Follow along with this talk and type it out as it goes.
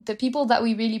The people that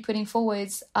we're really putting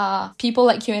forwards are people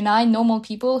like you and I, normal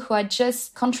people who are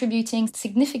just contributing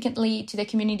significantly to the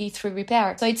community through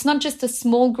repair. So it's not just a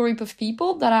small group of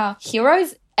people that are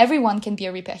heroes. Everyone can be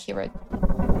a repair hero.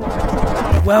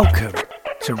 Welcome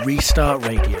to Restart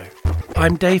Radio.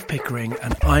 I'm Dave Pickering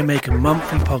and I make a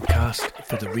monthly podcast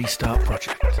for the Restart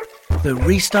Project. The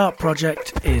Restart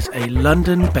Project is a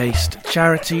London-based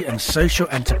charity and social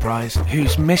enterprise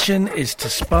whose mission is to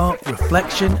spark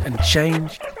reflection and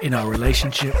change in our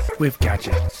relationship with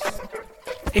gadgets.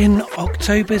 In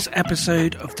October's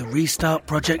episode of the Restart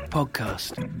Project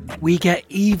podcast, we get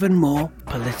even more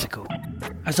political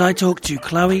as I talk to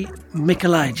Chloe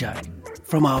Mikolajczak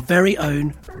from our very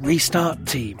own Restart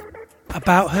team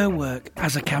about her work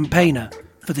as a campaigner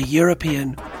for the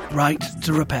European Right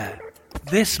to Repair.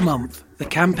 This month, the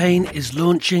campaign is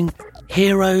launching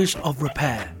Heroes of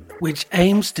Repair, which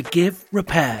aims to give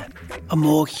repair a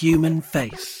more human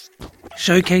face,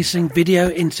 showcasing video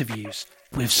interviews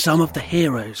with some of the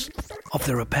heroes of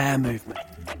the repair movement.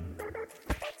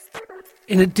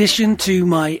 In addition to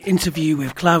my interview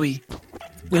with Chloe,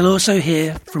 we'll also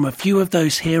hear from a few of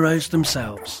those heroes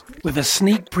themselves, with a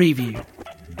sneak preview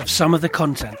of some of the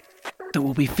content that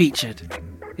will be featured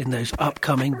in those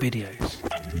upcoming videos.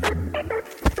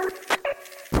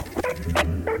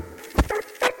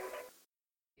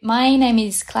 My name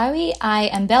is Chloe. I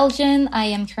am Belgian. I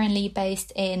am currently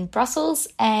based in Brussels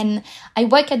and I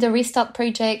work at the Restart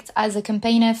Project as a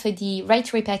campaigner for the Right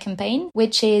to Repair campaign,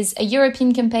 which is a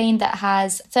European campaign that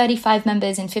has 35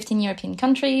 members in 15 European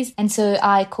countries. And so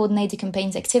I coordinate the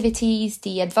campaign's activities,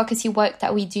 the advocacy work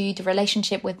that we do, the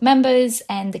relationship with members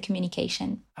and the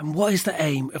communication. And what is the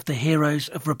aim of the Heroes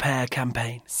of Repair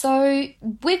campaign? So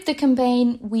with the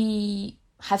campaign, we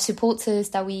have supporters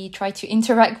that we try to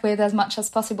interact with as much as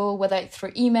possible, whether it's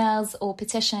through emails or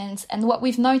petitions. And what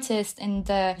we've noticed in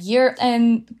the year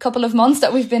and couple of months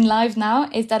that we've been live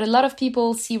now is that a lot of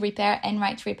people see repair and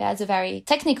right to repair as a very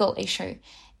technical issue.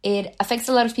 It affects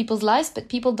a lot of people's lives, but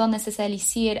people don't necessarily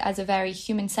see it as a very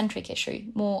human-centric issue,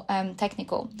 more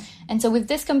technical. And so with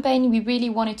this campaign, we really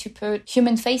wanted to put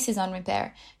human faces on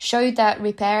repair, show that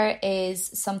repair is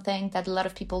something that a lot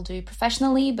of people do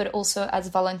professionally, but also as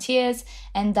volunteers,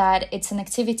 and that it's an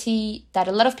activity that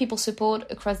a lot of people support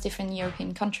across different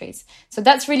European countries. So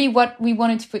that's really what we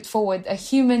wanted to put forward, a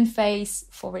human face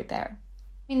for repair.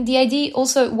 And the idea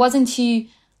also wasn't to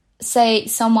say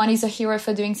someone is a hero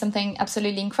for doing something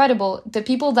absolutely incredible. The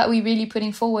people that we're really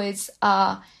putting forwards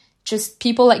are just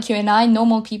people like you and I,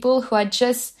 normal people who are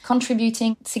just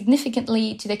contributing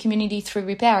significantly to the community through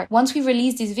repair. Once we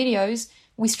release these videos,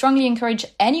 we strongly encourage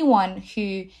anyone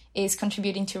who is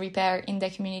contributing to repair in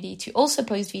their community to also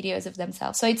post videos of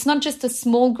themselves. So it's not just a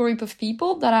small group of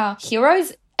people that are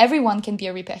heroes. Everyone can be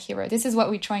a repair hero. This is what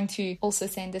we're trying to also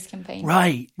say in this campaign.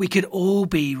 Right. We could all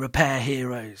be repair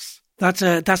heroes. That's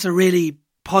a really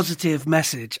positive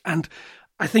message. And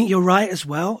I think you're right as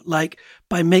well. Like,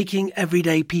 by making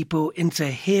everyday people into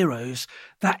heroes,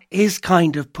 that is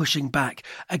kind of pushing back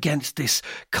against this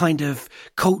kind of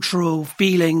cultural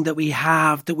feeling that we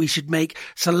have that we should make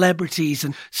celebrities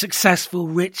and successful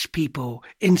rich people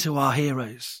into our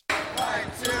heroes. Right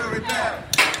to repair.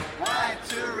 Right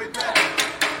to repair.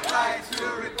 Right to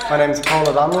repair. My name is Paul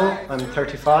O'Donnell. I'm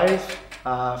 35.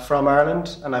 From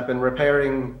Ireland, and I've been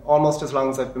repairing almost as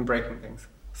long as I've been breaking things.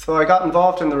 So I got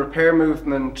involved in the repair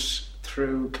movement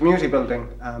through community building,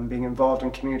 being involved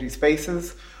in community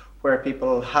spaces where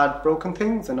people had broken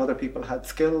things and other people had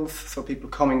skills, so people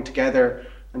coming together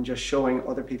and just showing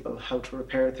other people how to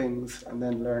repair things and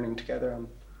then learning together on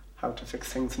how to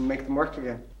fix things and make them work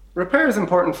again. Repair is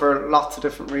important for lots of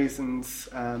different reasons.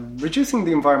 Reducing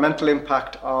the environmental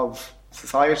impact of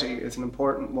society is an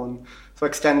important one. So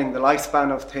extending the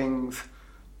lifespan of things,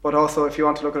 but also if you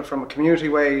want to look at it from a community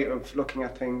way of looking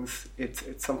at things,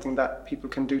 it's something that people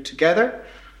can do together.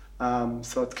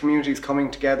 So it's communities coming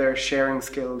together, sharing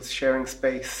skills, sharing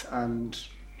space, and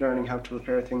learning how to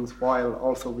repair things while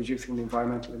also reducing the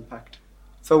environmental impact.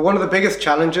 So one of the biggest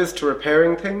challenges to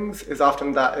repairing things is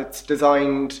often that it's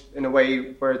designed in a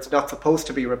way where it's not supposed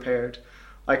to be repaired.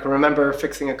 I can remember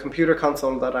fixing a computer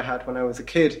console that I had when I was a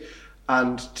kid,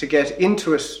 and to get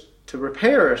into it, to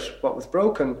repair it, what was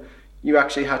broken, you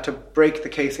actually had to break the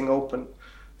casing open.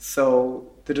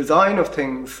 So the design of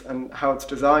things and how it's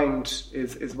designed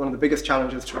is one of the biggest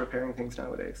challenges to repairing things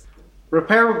nowadays.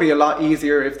 Repair would be a lot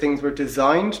easier if things were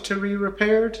designed to be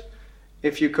repaired.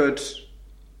 If you could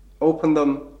open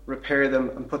them, repair them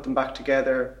and put them back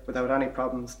together without any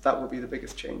problems, that would be the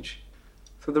biggest change.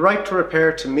 So the right to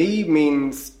repair to me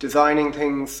means designing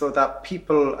things so that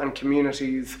people and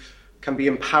communities can be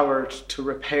empowered to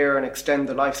repair and extend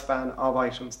the lifespan of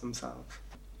items themselves.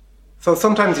 So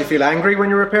sometimes you feel angry when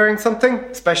you're repairing something,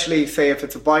 especially say if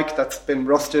it's a bike that's been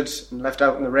rusted and left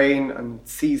out in the rain and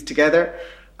seized together.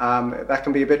 That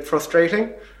can be a bit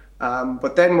frustrating.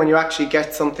 But then when you actually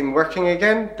get something working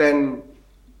again, then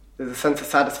there's a sense of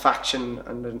satisfaction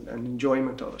and an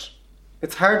enjoyment of it.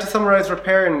 It's hard to summarise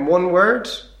repair in one word,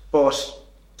 but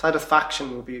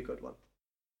satisfaction would be a good one.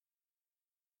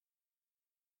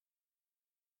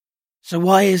 So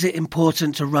why is it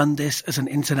important to run this as an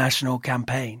international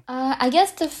campaign? I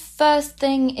guess the first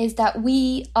thing is that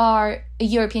we are a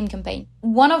European campaign.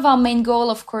 One of our main goals,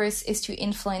 of course, is to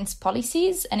influence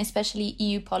policies, and especially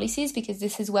EU policies, because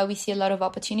this is where we see a lot of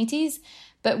opportunities.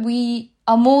 But we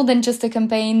are more than just a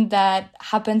campaign that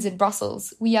happens in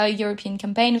Brussels. We are a European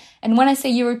campaign. And when I say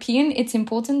European, it's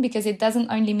important because it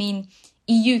doesn't only mean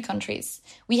EU countries.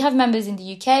 We have members in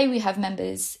the UK, we have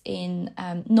members in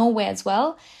Norway as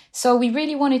well. So we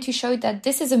really wanted to show that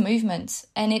this is a movement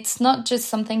and it's not just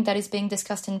something that is being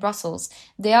discussed in Brussels.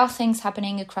 There are things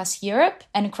happening across Europe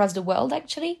and across the world,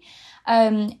 actually.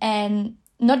 And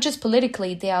not just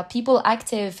politically, there are people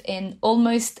active in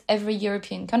almost every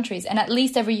European countries, and at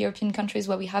least every European countries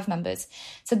where we have members.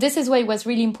 So this is why it was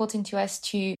really important to us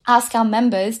to ask our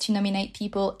members to nominate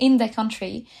people in their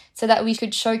country so that we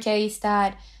could showcase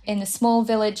that in a small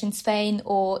village in Spain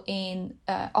or in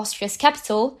Austria's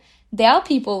capital, there are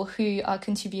people who are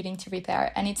contributing to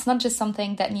repair. And it's not just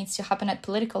something that needs to happen at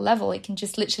political level. It can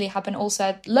just literally happen also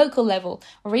at local level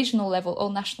or regional level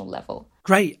or national level.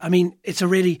 Great. I mean, it's a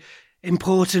really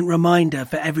important reminder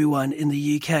for everyone in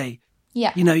the UK.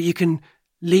 Yeah. You know, you can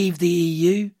leave the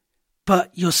EU,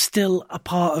 but you're still a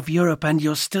part of Europe and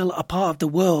you're still a part of the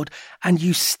world, and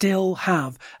you still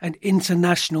have an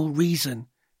international reason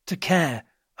to care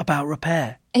about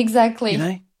repair. Exactly. You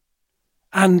know?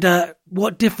 And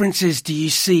what differences do you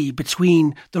see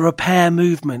between the repair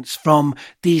movements from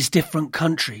these different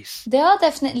countries? There are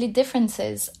definitely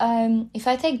differences. If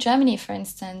I take Germany, for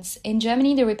instance, in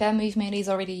Germany, the repair movement is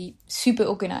already super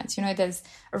organized. You know, there's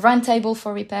a roundtable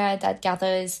for repair that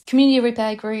gathers community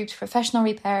repair groups, professional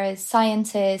repairers,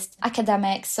 scientists,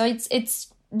 academics. So it's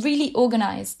really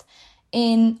organized.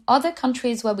 In other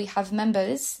countries where we have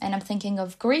members, and I'm thinking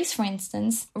of Greece, for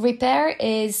instance, repair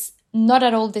is not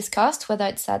at all discussed, whether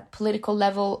it's at political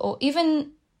level or even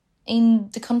in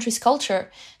the country's culture.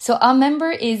 So our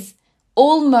member is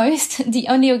almost the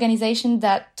only organization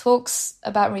that talks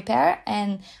about repair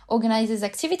and organizes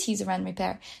activities around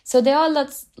repair. So there are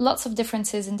lots of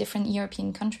differences in different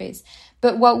European countries.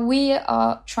 But what we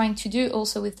are trying to do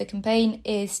also with the campaign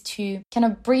is to kind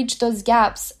of bridge those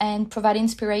gaps and provide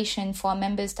inspiration for our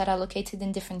members that are located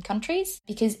in different countries.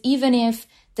 Because even if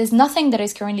there's nothing that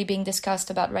is currently being discussed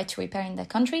about right to repair in their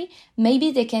country, maybe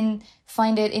they can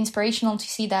find it inspirational to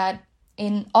see that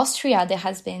in Austria there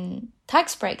has been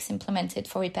tax breaks implemented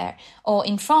for repair, or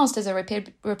in France there's a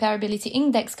repairability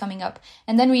index coming up.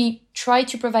 And then we try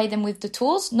to provide them with the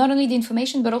tools, not only the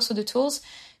information, but also the tools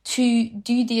to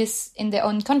do this in their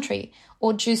own country,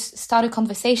 or just start a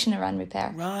conversation around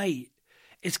repair. Right.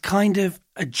 It's kind of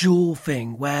a dual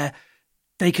thing where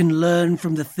they can learn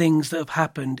from the things that have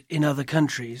happened in other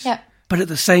countries. Yeah. But at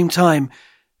the same time,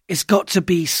 it's got to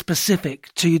be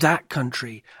specific to that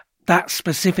country, that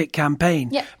specific campaign.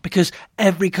 Yeah. Because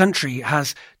every country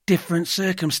has different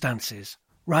circumstances,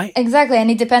 right? Exactly. And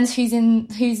it depends who's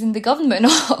in the government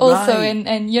also, right.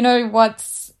 and you know what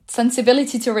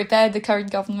sensibility to repair the current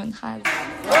government has.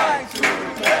 Right to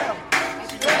repair.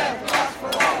 Repair for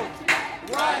all.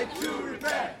 Right to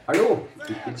repair. Hallo,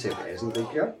 ich bin Sepp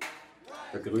Eisenregler,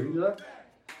 der Gründer,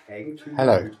 Eigentümer.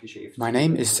 Hello, my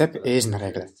name is Sepp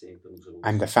Eisenregler.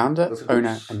 I'm the founder,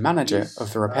 owner and manager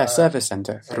of the Repair Service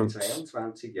Center, Roots.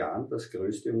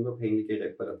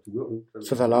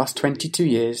 For the last 22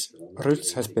 years,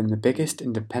 Roots has been the biggest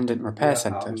independent repair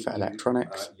center for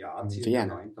electronics in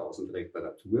Vienna.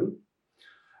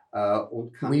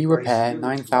 We repair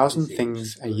 9,000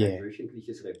 things a year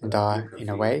and are, in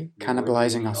a way,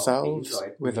 cannibalizing ourselves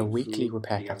with a weekly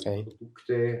repair cafe,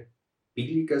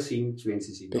 because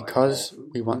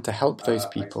we want to help those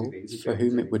people for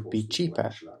whom it would be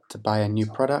cheaper to buy a new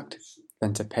product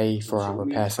than to pay for our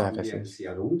repair services.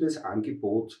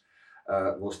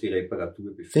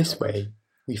 This way,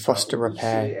 we foster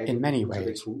repair in many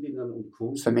ways.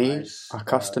 For me, our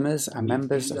customers are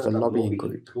members of the lobbying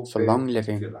group for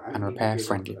long-living and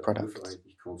repair-friendly products.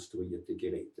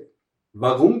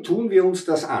 Warum tun wir uns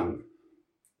das an?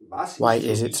 Why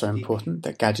is it so important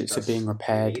that gadgets are being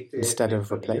repaired instead of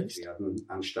replaced?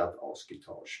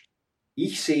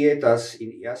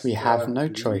 We have no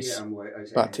choice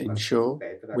but to ensure,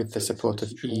 with the support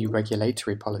of EU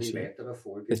regulatory policy,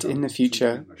 that in the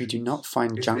future we do not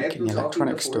find junk in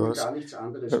electronic stores,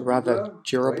 but rather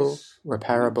durable,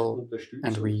 repairable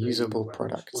and reusable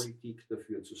products.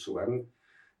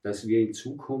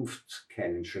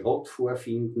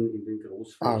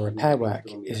 Our repair work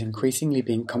is increasingly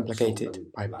being complicated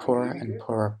by poorer and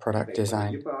poorer product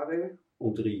design.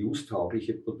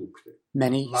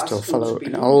 Many still follow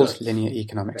an old linear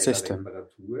economic system,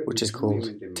 which is called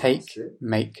take,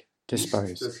 make,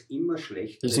 dispose.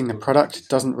 Using the product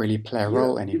doesn't really play a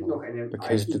role anymore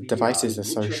because the devices are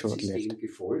so short-lived.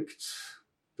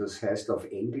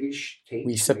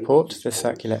 We support the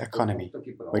circular economy,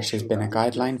 which has been a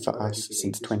guideline for us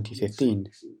since 2015,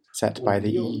 set by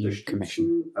the EU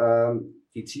Commission.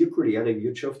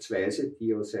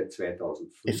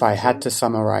 If I had to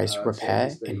summarize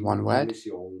repair in one word,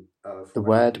 the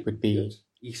word would be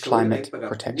climate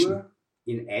protection.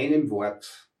 In einem Wort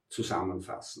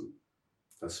zusammenfassen.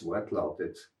 Das Wort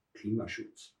lautet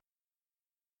Klimaschutz.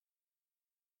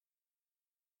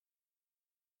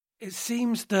 It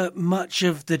seems that much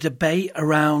of the debate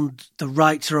around the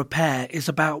right to repair is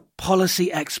about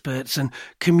policy experts and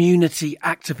community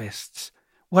activists.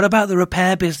 What about the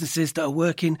repair businesses that are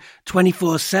working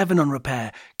 24/7 on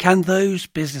repair? Can those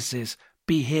businesses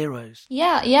be heroes?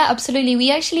 Yeah, absolutely. We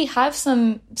actually have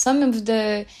some of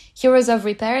the heroes of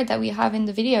repair that we have in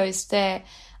the videos. There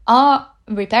are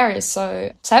repairers.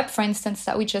 So Sepp, for instance,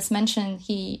 that we just mentioned,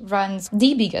 he runs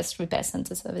the biggest repair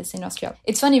center service in Austria.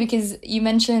 It's funny because you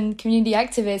mentioned community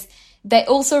activists. They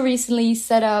also recently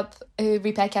set up a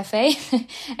repair cafe,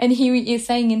 and he is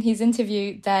saying in his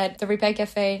interview that the repair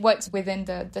cafe works within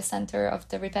the center of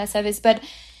the repair service. But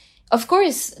of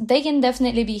course, they can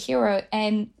definitely be hero,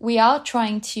 and we are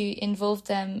trying to involve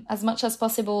them as much as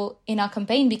possible in our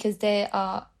campaign because they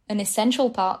are an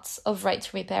essential part of right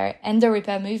to repair and the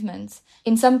repair movement.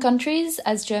 In some countries,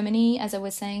 as Germany, as I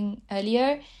was saying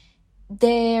earlier,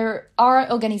 there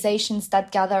are organizations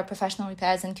that gather professional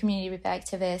repairs and community repair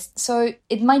activists. So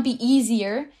it might be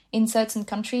easier in certain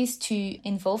countries to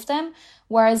involve them,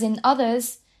 whereas in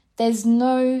others, there's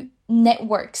no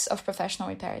networks of professional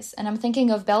repairs. And I'm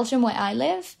thinking of Belgium, where I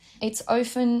live. It's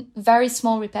often very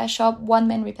small repair shop,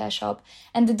 one-man repair shop,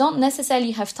 and they don't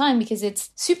necessarily have time because it's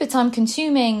super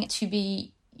time-consuming to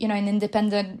be, an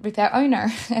independent repair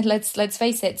owner. let's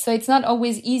face it. So it's not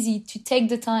always easy to take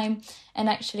the time and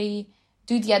actually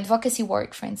do the advocacy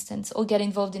work, for instance, or get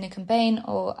involved in a campaign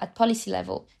or at policy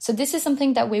level. So this is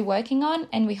something that we're working on,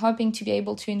 and we're hoping to be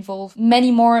able to involve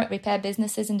many more repair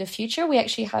businesses in the future. We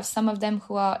actually have some of them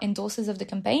who are endorsers of the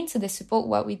campaign, so they support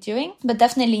what we're doing. But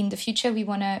definitely in the future, we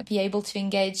want to be able to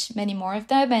engage many more of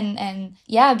them and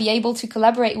be able to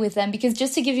collaborate with them. Because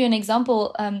just to give you an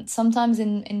example, sometimes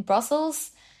in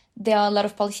Brussels, there are a lot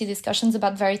of policy discussions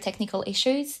about very technical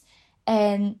issues.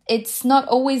 And it's not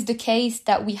always the case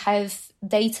that we have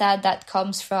data that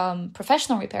comes from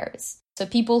professional repairers. So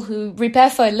people who repair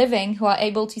for a living who are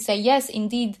able to say, yes,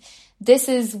 indeed, this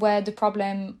is where the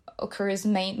problem occurs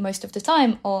most of the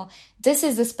time, or this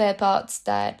is the spare parts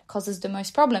that causes the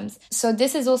most problems. So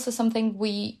this is also something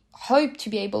we hope to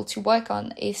be able to work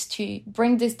on, is to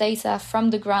bring this data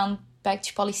from the ground back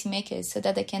to policymakers so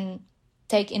that they can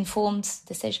take informed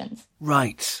decisions.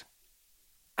 Right.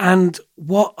 And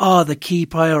what are the key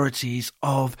priorities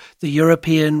of the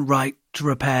European Right to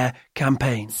Repair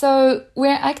campaign? So we're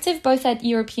active both at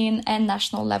European and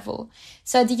national level.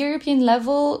 So at the European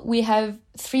level, we have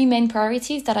three main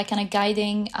priorities that are kind of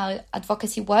guiding our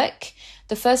advocacy work.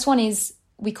 The first one is,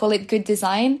 we call it good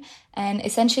design. And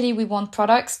essentially, we want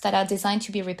products that are designed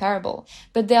to be repairable.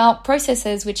 But there are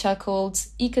processes which are called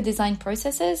eco-design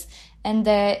processes, and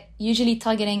they're usually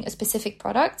targeting a specific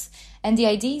product. And the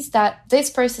idea is that these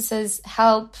processes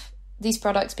help these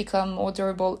products become more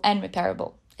durable and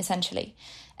repairable, essentially.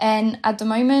 And at the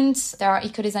moment, there are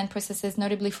eco-design processes,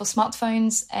 notably for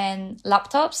smartphones and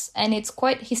laptops. And it's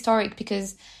quite historic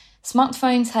because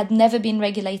smartphones had never been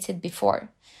regulated before.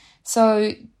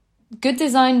 So good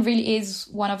design really is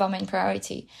one of our main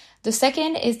priority. The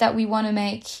second is that we want to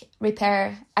make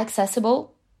repair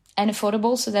accessible and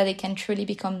affordable so that it can truly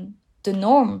become the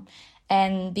norm.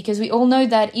 And because we all know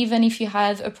that even if you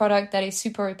have a product that is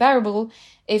super repairable,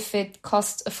 if it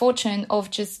costs a fortune or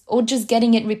just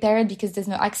getting it repaired because there's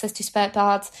no access to spare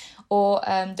parts or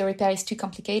the repair is too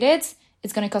complicated,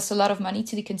 it's going to cost a lot of money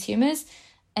to the consumers,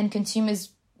 and consumers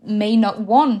may not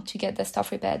want to get their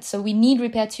stuff repaired. So we need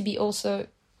repair to be also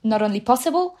not only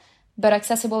possible, but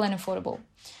accessible and affordable.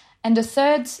 And the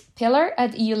third pillar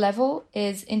at EU level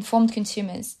is informed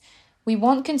consumers. We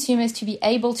want consumers to be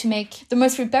able to make the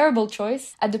most repairable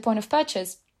choice at the point of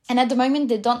purchase. And at the moment,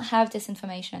 they don't have this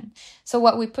information. So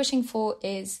what we're pushing for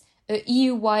is a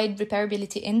EU-wide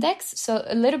repairability index. So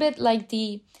a little bit like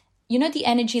the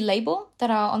energy label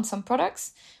that are on some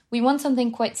products. We want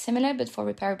something quite similar, but for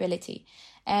repairability.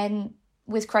 And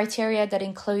with criteria that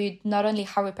include not only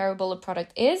how repairable a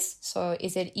product is, so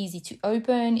is it easy to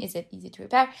open, is it easy to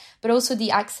repair, but also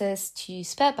the access to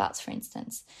spare parts, for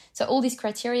instance. So all these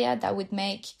criteria that would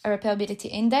make a repairability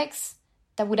index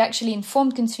that would actually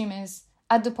inform consumers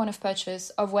at the point of purchase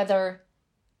of whether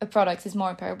a product is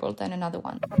more repairable than another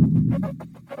one.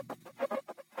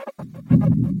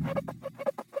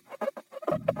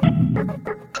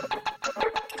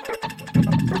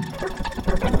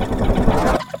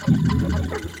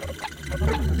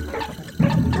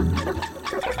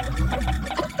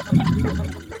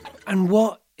 And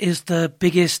what is the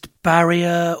biggest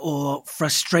barrier or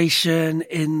frustration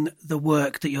in the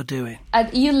work that you're doing?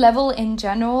 At EU level in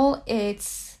general,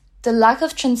 it's the lack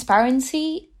of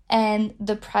transparency and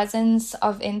the presence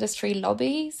of industry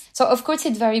lobbies. So of course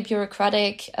it's very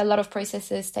bureaucratic. A lot of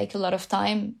processes take a lot of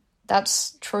time.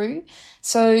 That's true.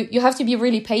 So you have to be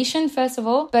really patient, first of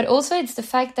all. But also it's the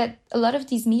fact that a lot of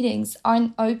these meetings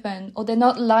aren't open or they're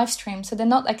not live streamed. So they're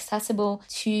not accessible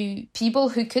to people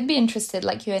who could be interested,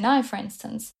 like you and I, for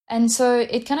instance. And so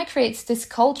it kind of creates this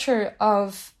culture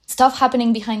of stuff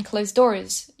happening behind closed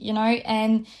doors,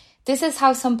 and this is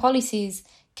how some policies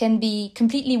can be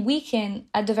completely weakened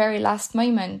at the very last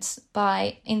moment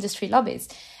by industry lobbies.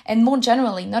 And more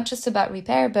generally, not just about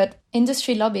repair, but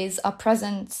industry lobbies are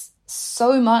present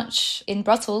so much in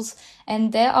Brussels,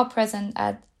 and they are present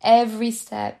at every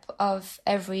step of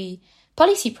every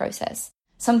policy process.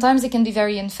 Sometimes it can be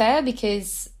very unfair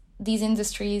because these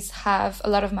industries have a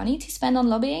lot of money to spend on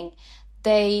lobbying.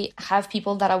 They have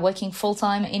people that are working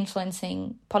full-time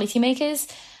influencing policymakers,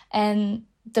 and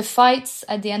the fights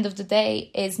at the end of the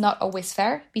day is not always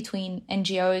fair between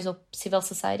NGOs or civil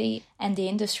society and the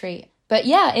industry. But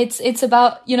yeah, it's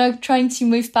about, trying to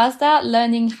move past that,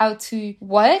 learning how to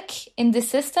work in the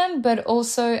system, but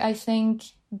also, I think,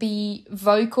 be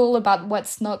vocal about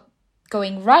what's not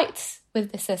going right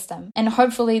with the system. And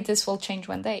hopefully this will change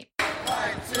one day.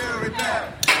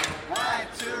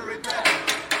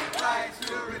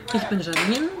 Ich bin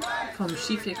Janine vom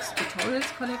SheFix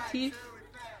Tutorials Kollektiv.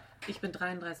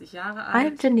 I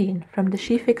am Janine from the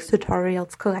SheFix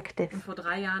Tutorials Collective.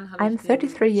 I'm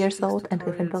 33 years old and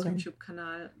live in Berlin.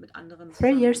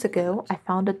 3 years ago, I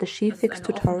founded the SheFix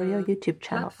Tutorial YouTube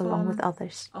channel along with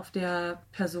others.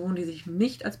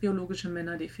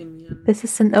 This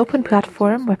is an open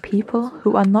platform where people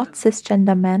who are not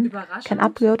cisgender men can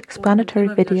upload explanatory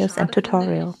videos and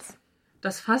tutorials.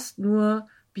 Dass fast nur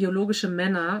biologische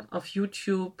Männer auf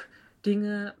YouTube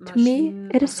To me,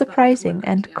 it is surprising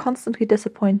and constantly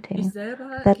disappointing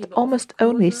that almost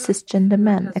only cisgender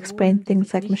men explain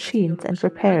things like machines and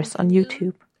repairs on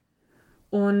YouTube.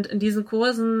 Und in diesen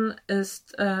Kursen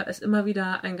ist es immer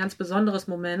wieder ein ganz besonderes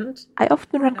Moment. I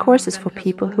often run courses for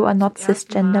people who are not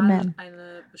cisgender men.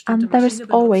 And there is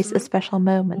always a special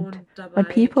moment when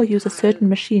people use a certain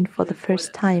machine for the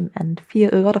first time and feel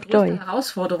a lot of joy. Die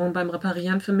Herausforderung beim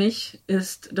Reparieren für mich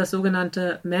ist das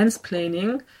sogenannte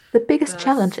Mansplaining. The biggest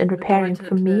challenge in repairing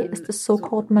for me is the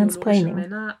so-called mansplaining.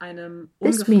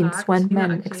 This means when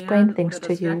men explain things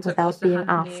to you without being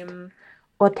asked,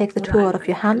 or take the tool out of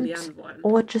your hand,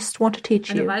 or just want to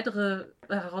teach you.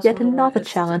 Yet another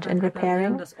challenge in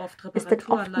repairing is that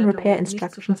often repair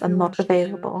instructions are not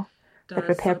available, that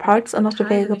repair parts are not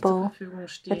available,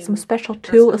 that some special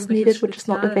tool is needed which is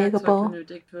not available,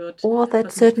 or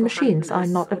that certain machines are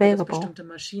not available.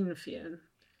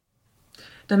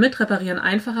 Damit Reparieren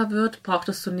einfacher wird, braucht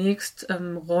es zunächst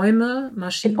Räume,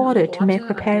 Maschinen. In order to make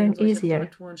repairing easier,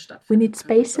 we need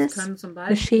spaces,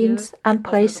 machines, and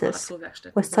places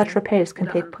where such repairs can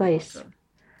take place.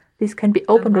 These can be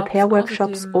open repair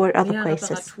workshops or other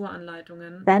places.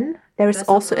 Then there is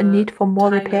also a need for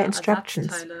more repair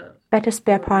instructions, better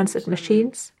spare parts and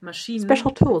machines,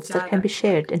 special tools that can be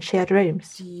shared in shared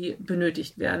rooms. Die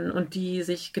benötigt werden und die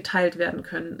sich geteilt werden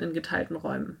können in geteilten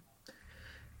Räumen.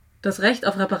 Das Recht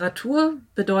auf Reparatur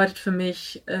bedeutet für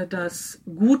mich, dass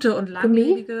gute und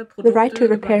langlebige Produkte the right to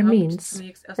repair means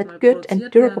that good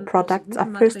and durable products are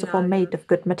first of all made of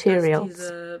good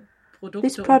materials.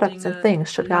 These products and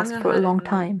things should last for a long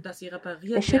time.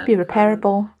 They should be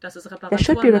repairable, there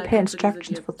should be repair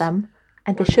instructions for them,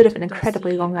 and they should have an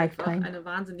incredibly long lifetime. Eine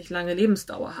wahnsinnig lange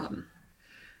Lebensdauer haben.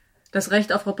 Das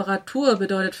Recht auf Reparatur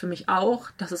bedeutet für mich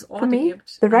auch, dass es Orte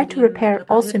gibt, the right to repair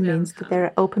also means that there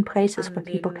are open places where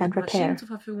people can repair,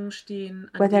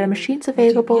 where there are machines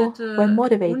available, where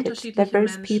motivated,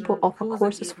 diverse people offer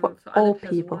courses for all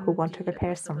people who want to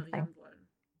repair something.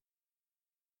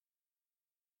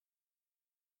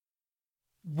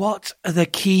 What are the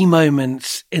key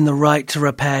moments in the Right to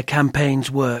Repair campaign's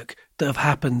work that have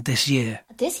happened this year?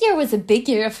 This year was a big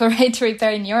year for Right to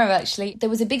Repair in Europe, actually. There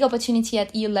was a big opportunity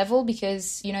at EU level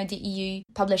because, the EU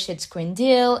published its Green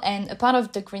Deal, and a part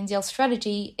of the Green Deal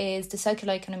strategy is the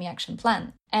Circular Economy Action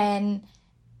Plan. And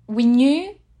we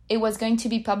knew it was going to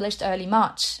be published early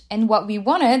March. And what we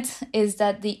wanted is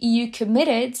that the EU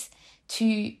committed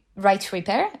to right to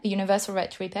repair, a universal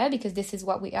right to repair, because this is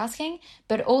what we're asking,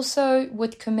 but also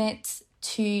would commit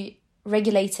to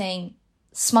regulating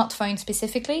smartphones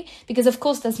specifically, because of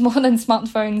course there's more than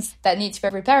smartphones that need to be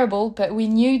repairable, but we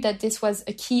knew that this was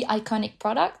a key iconic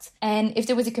product. And if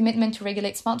there was a commitment to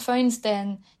regulate smartphones,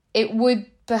 then it would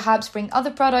perhaps bring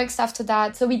other products after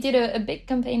that. So we did a big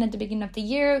campaign at the beginning of the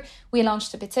year. We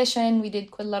launched a petition. We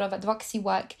did quite a lot of advocacy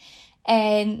work.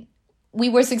 And we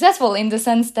were successful in the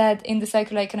sense that in the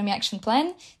Circular Economy Action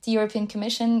Plan, the European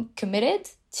Commission committed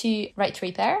to right to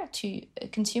repair, to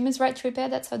consumers' right to repair,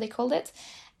 that's how they called it,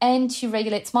 and to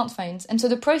regulate smartphones. And so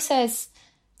the process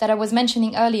that I was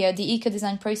mentioning earlier, the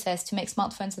eco-design process to make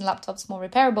smartphones and laptops more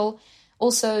repairable,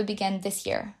 also began this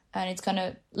year. And it's going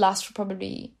to last for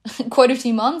probably quite a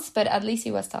few months, but at least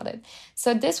it was started.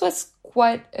 So this was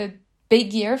quite a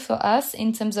big year for us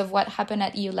in terms of what happened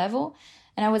at EU level.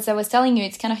 And I was telling you,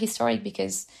 it's kind of historic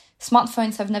because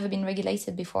smartphones have never been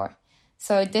regulated before.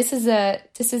 So this is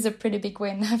a pretty big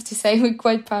win, I have to say. We're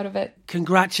quite proud of it.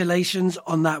 Congratulations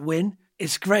on that win.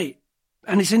 It's great.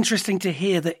 And it's interesting to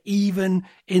hear that even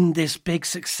in this big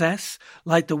success,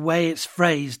 like the way it's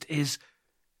phrased is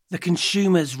the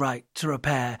consumer's right to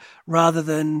repair rather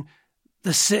than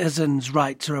the citizen's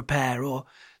right to repair or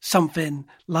something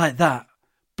like that.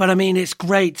 But I mean, it's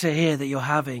great to hear that you're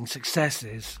having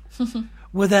successes.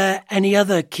 Were there any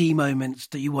other key moments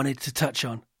that you wanted to touch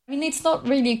on? I mean, it's not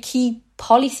really key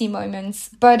policy moments,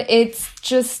 but it's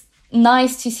just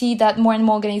nice to see that more and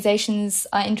more organizations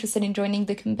are interested in joining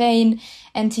the campaign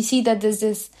and to see that there's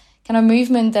this kind of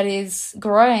movement that is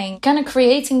growing, kind of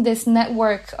creating this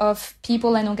network of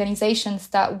people and organizations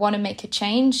that want to make a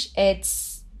change. It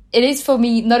is for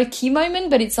me not a key moment,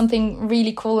 but it's something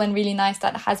really cool and really nice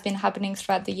that has been happening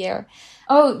throughout the year.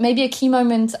 Oh, maybe a key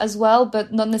moment as well,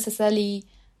 but not necessarily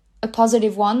a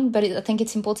positive one, but I think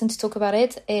it's important to talk about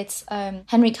it. It's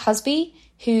Henrik Husby,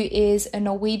 who is a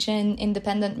Norwegian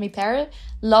independent repairer,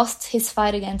 lost his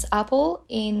fight against Apple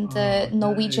in the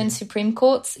Norwegian Supreme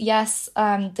Court,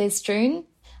 this June,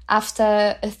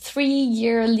 after a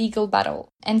 3-year legal battle.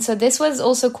 And so this was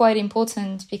also quite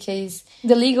important because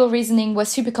the legal reasoning was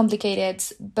super complicated,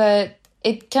 but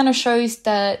it kind of shows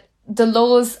that the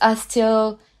laws are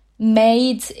still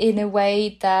made in a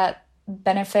way that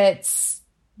benefits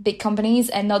big companies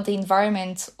and not the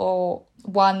environment or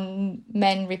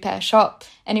one-man repair shop.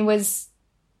 And it was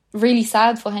really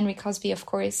sad for Henrik Husby, of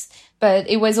course, but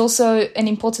it was also an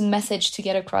important message to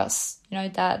get across,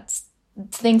 that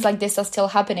things like this are still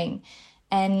happening.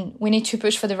 And we need to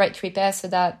push for the right to repair so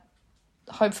that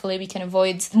hopefully we can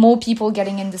avoid more people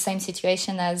getting in the same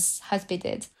situation as Husby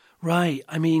did. Right.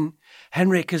 I mean,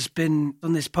 Henrik has been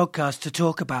on this podcast to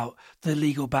talk about the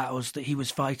legal battles that he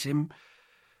was fighting.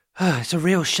 It's a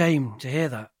real shame to hear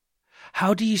that.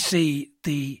 How do you see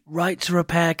the Right to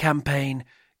Repair campaign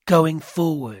going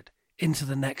forward into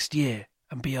the next year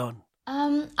and beyond?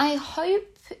 I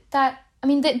hope that,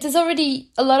 there's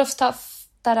already a lot of stuff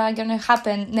that are going to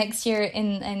happen next year,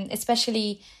 and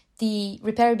especially the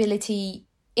repairability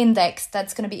index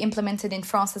that's going to be implemented in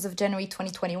France as of January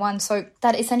 2021. So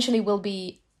that essentially will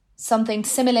be something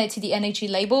similar to the energy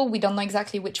label. We don't know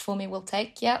exactly which form it will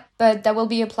take yet, but that will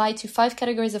be applied to 5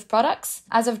 categories of products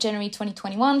as of January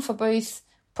 2021 for both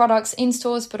products in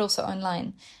stores but also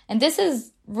online. And this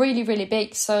is really, really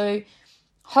big. So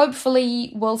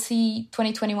hopefully we'll see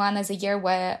 2021 as a year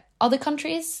where other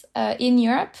countries in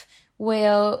Europe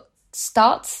will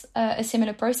start a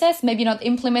similar process, maybe not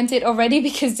implement it already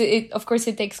because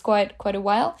it takes quite a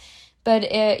while. But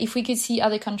if we could see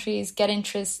other countries get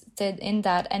interested in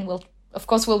that, and we'll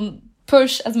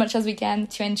push as much as we can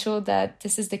to ensure that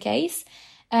this is the case.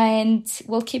 And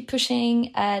we'll keep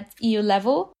pushing at EU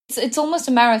level. It's almost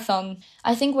a marathon.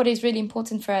 I think what is really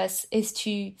important for us is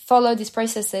to follow these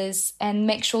processes and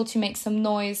make sure to make some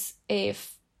noise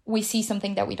if we see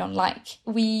something that we don't like.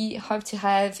 We hope to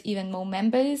have even more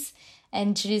members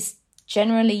and just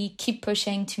generally keep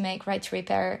pushing to make right to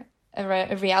repair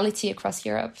a reality across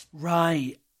Europe.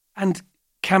 Right. And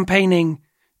campaigning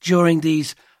during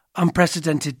these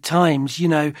unprecedented times,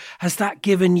 has that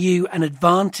given you an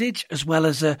advantage as well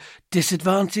as a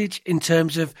disadvantage in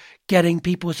terms of getting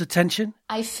people's attention?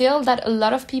 I feel that a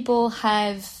lot of people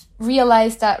have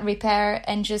realized that repair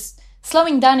and just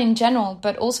slowing down in general,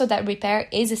 but also that repair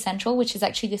is essential, which is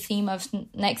actually the theme of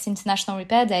next International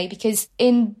Repair Day, because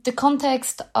in the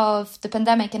context of the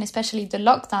pandemic and especially the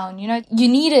lockdown, you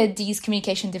needed these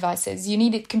communication devices. You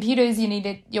needed computers, you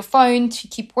needed your phone to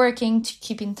keep working, to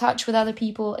keep in touch with other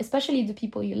people, especially the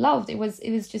people you loved. It was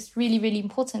just really, really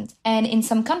important. And in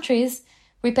some countries,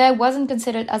 repair wasn't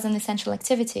considered as an essential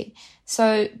activity.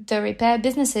 So the repair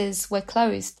businesses were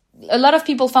closed. A lot of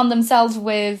people found themselves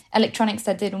with electronics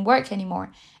that didn't work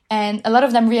anymore. And a lot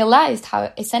of them realized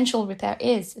how essential repair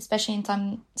is, especially in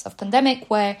times of pandemic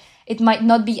where it might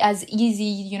not be as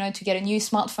easy, to get a new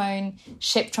smartphone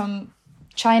shipped from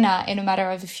China in a matter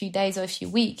of a few days or a few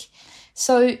weeks.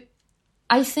 So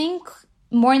I think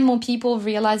more and more people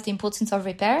realize the importance of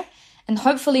repair, and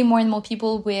hopefully more and more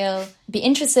people will be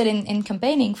interested in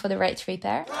campaigning for the right to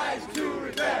repair. Right to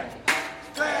repair.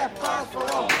 Spare parts for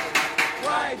all.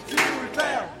 Right to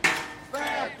repair.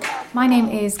 Spare parts. My name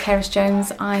is Cerys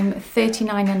Jones. I'm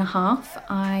 39 and a half.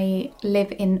 I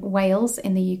live in Wales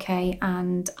in the UK,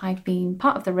 and I've been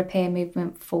part of the repair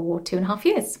movement for 2.5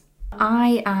 years.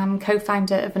 I am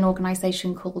co-founder of an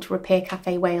organisation called Repair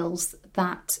Cafe Wales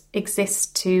that exists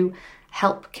to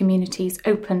help communities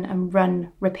open and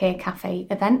run repair cafe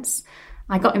events.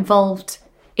 I got involved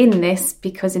in this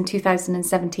because in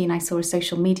 2017 I saw a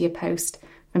social media post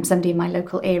from somebody in my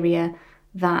local area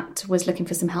that was looking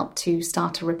for some help to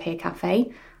start a repair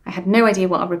cafe. I had no idea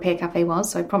what a repair cafe was,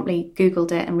 so I promptly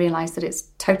Googled it and realised that it's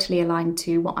totally aligned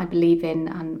to what I believe in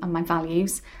and my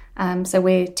values. So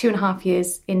we're 2.5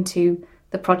 years into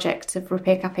the project of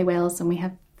Repair Cafe Wales, and we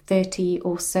have 30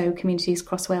 or so communities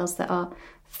across Wales that are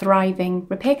thriving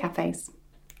repair cafes.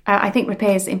 I think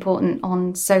repair is important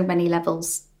on so many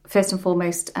levels. First and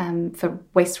foremost, for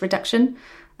waste reduction.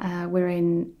 We're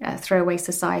in a throwaway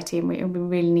society, and we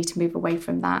really need to move away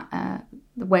from that.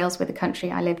 Wales, where the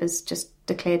country I live, has just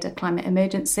declared a climate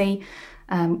emergency.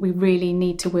 We really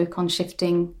need to work on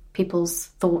shifting people's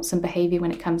thoughts and behaviour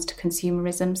when it comes to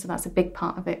consumerism, so that's a big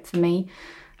part of it for me.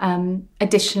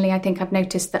 Additionally, I think I've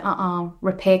noticed that at our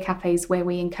repair cafes, where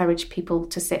we encourage people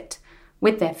to sit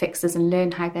with their fixers and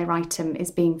learn how their item is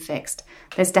being fixed,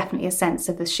 there's definitely a sense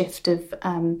of a shift of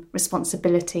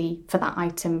responsibility for that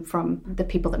item from the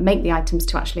people that make the items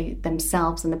to actually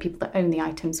themselves and the people that own the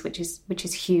items, which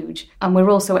is huge. And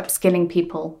we're also upskilling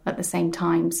people at the same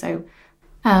time. So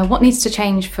what needs to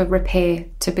change for repair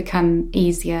to become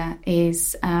easier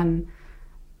is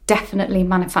definitely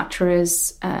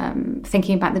manufacturers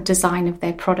thinking about the design of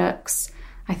their products.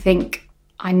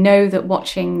 I know that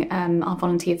watching our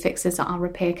volunteer fixers at our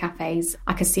repair cafes,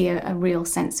 I can see a real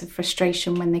sense of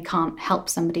frustration when they can't help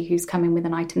somebody who's coming with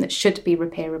an item that should be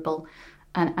repairable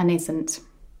and isn't.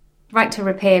 Right to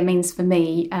repair means for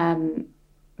me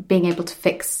being able to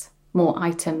fix more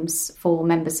items for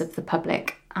members of the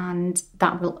public, and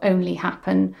that will only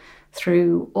happen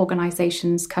through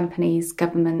organisations, companies,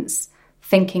 governments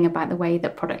thinking about the way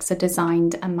that products are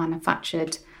designed and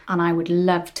manufactured. And I would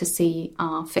love to see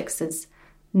our fixers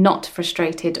not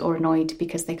frustrated or annoyed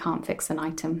because they can't fix an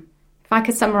item. If I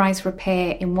could summarise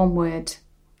repair in one word,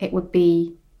 it would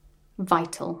be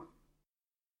vital.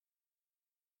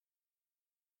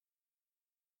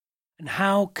 And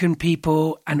how can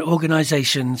people and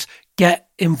organisations get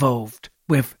involved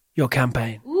with your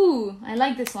campaign? Ooh, I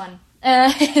like this one.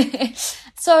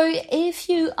 So if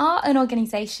you are an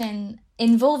organisation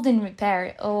involved in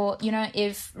repair, or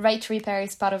if Right to Repair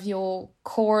is part of your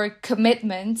core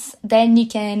commitments, then you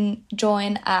can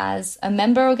join as a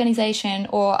member organisation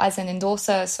or as an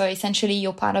endorser. So essentially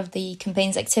you're part of the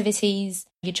campaign's activities,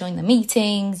 you join the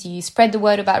meetings, you spread the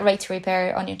word about Right to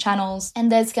Repair on your channels,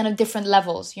 and there's kind of different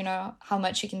levels, how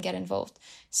much you can get involved.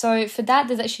 So for that,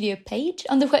 there's actually a page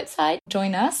on the website,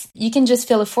 Join Us. You can just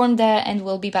fill a form there and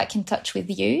we'll be back in touch with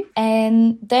you.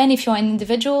 And then if you're an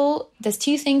individual, there's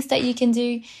 2 things that you can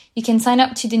do. You can sign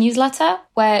up to the newsletter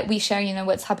where we share,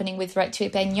 what's happening with Right to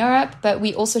Repair in Europe, but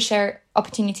we also share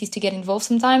opportunities to get involved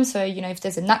sometimes. So, if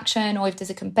there's an action or if there's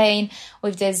a campaign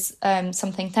or if there's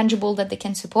something tangible that they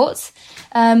can support.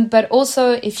 But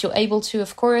also, if you're able to,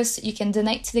 of course, you can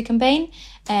donate to the campaign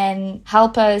and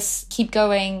help us keep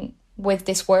going with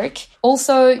this work.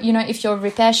 Also, if you're a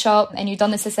repair shop and you don't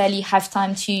necessarily have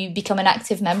time to become an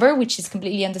active member, which is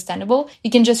completely understandable, you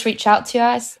can just reach out to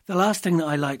us. The last thing that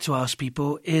I like to ask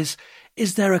people is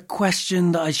is there a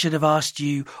question that I should have asked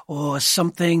you, or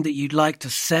something that you'd like to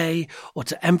say or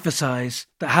to emphasize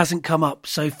that hasn't come up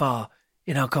so far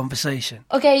in our conversation?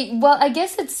 Okay, well, I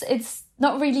guess it's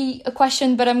not really a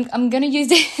question, but I'm going to use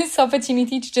this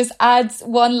opportunity to just add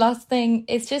one last thing.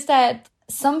 It's just that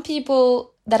some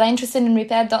people that are interested in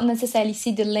repair don't necessarily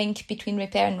see the link between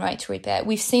repair and right to repair.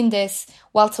 We've seen this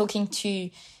while talking to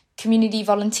community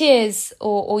volunteers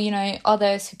or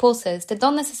other supporters that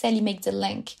don't necessarily make the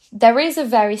link. There is a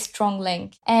very strong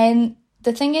link. And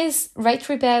the thing is, right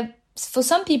to repair, for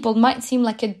some people, might seem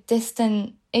like a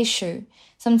distant issue,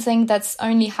 something that's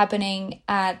only happening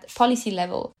at policy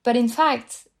level. But in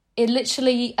fact, it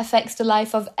literally affects the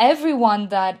life of everyone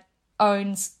that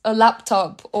owns a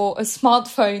laptop or a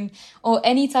smartphone or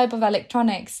any type of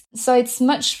electronics. So it's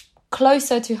much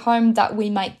closer to home than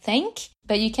we might think.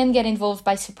 But you can get involved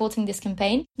by supporting this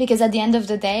campaign, because at the end of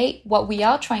the day, what we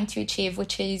are trying to achieve,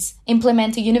 which is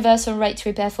implement a universal right to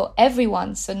repair for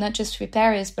everyone, so not just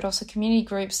repairers, but also community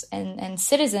groups and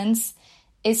citizens,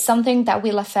 is something that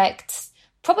will affect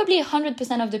probably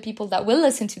 100% of the people that will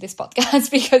listen to this podcast,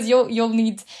 because you'll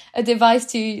need a device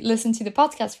to listen to the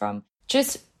podcast from.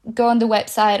 Just go on the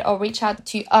website or reach out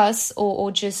to us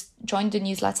or just join the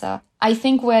newsletter. I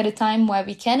think we're at a time where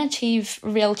we can achieve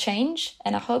real change,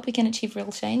 and I hope we can achieve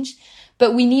real change.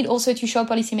 But we need also to show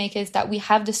policymakers that we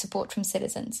have the support from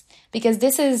citizens, because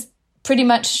this is pretty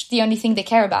much the only thing they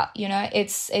care about.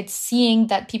 It's seeing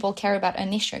that people care about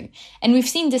an issue. And we've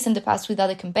seen this in the past with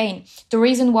other campaigns. The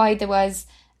reason why there was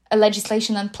a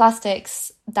legislation on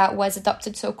plastics that was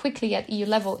adopted so quickly at EU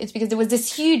level is because there was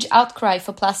this huge outcry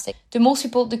for plastic. The more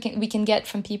support we can get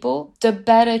from people, the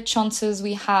better chances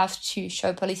we have to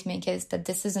show policymakers that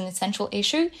this is an essential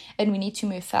issue and we need to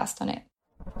move fast on it.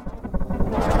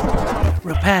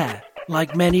 Repair,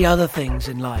 like many other things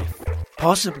in life,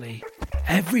 possibly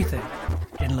everything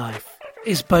in life,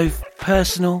 is both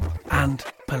personal and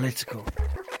political.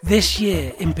 This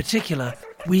year in particular,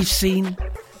 we've seen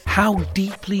how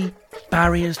deeply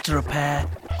barriers to repair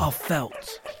are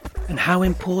felt and how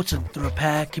important the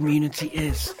repair community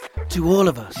is to all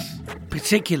of us,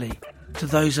 particularly to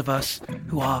those of us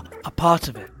who are a part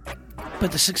of it.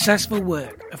 But the successful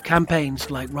work of campaigns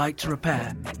like Right to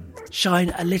Repair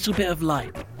shine a little bit of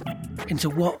light into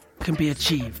what can be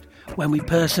achieved when we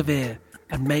persevere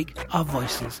and make our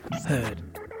voices heard.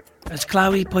 As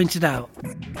Chloe pointed out,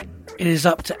 it is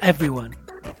up to everyone,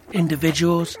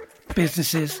 individuals,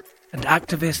 businesses and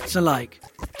activists alike,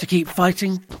 to keep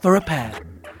fighting for repair.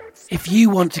 If you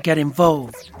want to get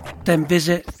involved, then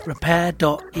visit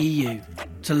repair.eu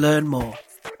to learn more.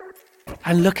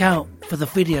 And look out for the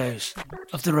videos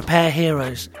of the repair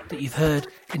heroes that you've heard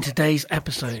in today's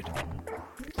episode.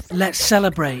 Let's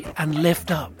celebrate and lift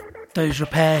up those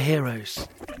repair heroes.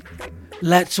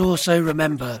 Let's also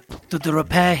remember that the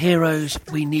repair heroes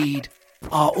we need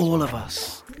are all of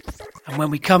us. And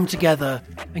when we come together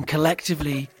and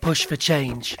collectively push for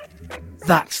change,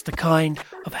 that's the kind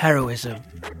of heroism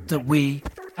that we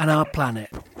and our planet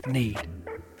need.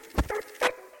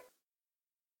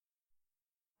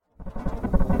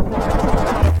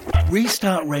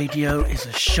 Restart Radio is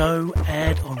a show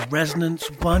aired on Resonance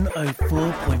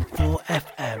 104.4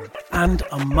 FM and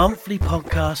a monthly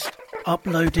podcast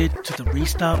uploaded to the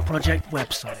Restart Project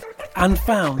website and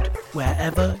found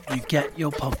wherever you get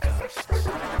your podcasts.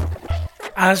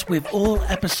 As with all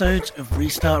episodes of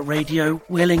Restart Radio,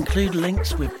 we'll include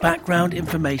links with background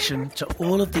information to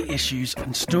all of the issues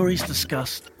and stories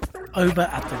discussed over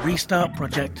at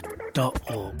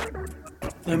therestartproject.org.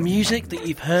 The music that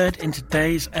you've heard in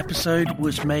today's episode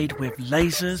was made with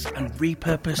lasers and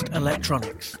repurposed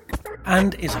electronics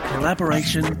and is a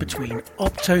collaboration between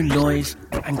Opto Noise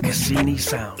and Cassini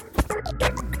Sound.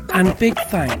 And big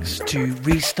thanks to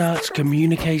Restart's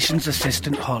communications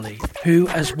assistant Holly, who,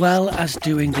 as well as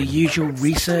doing the usual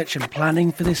research and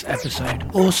planning for this episode,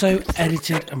 also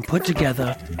edited and put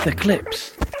together the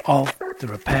clips of the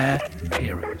Repair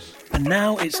Heroes. And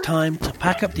now it's time to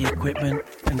pack up the equipment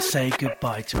and say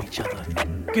goodbye to each other.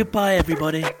 Goodbye,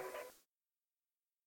 everybody.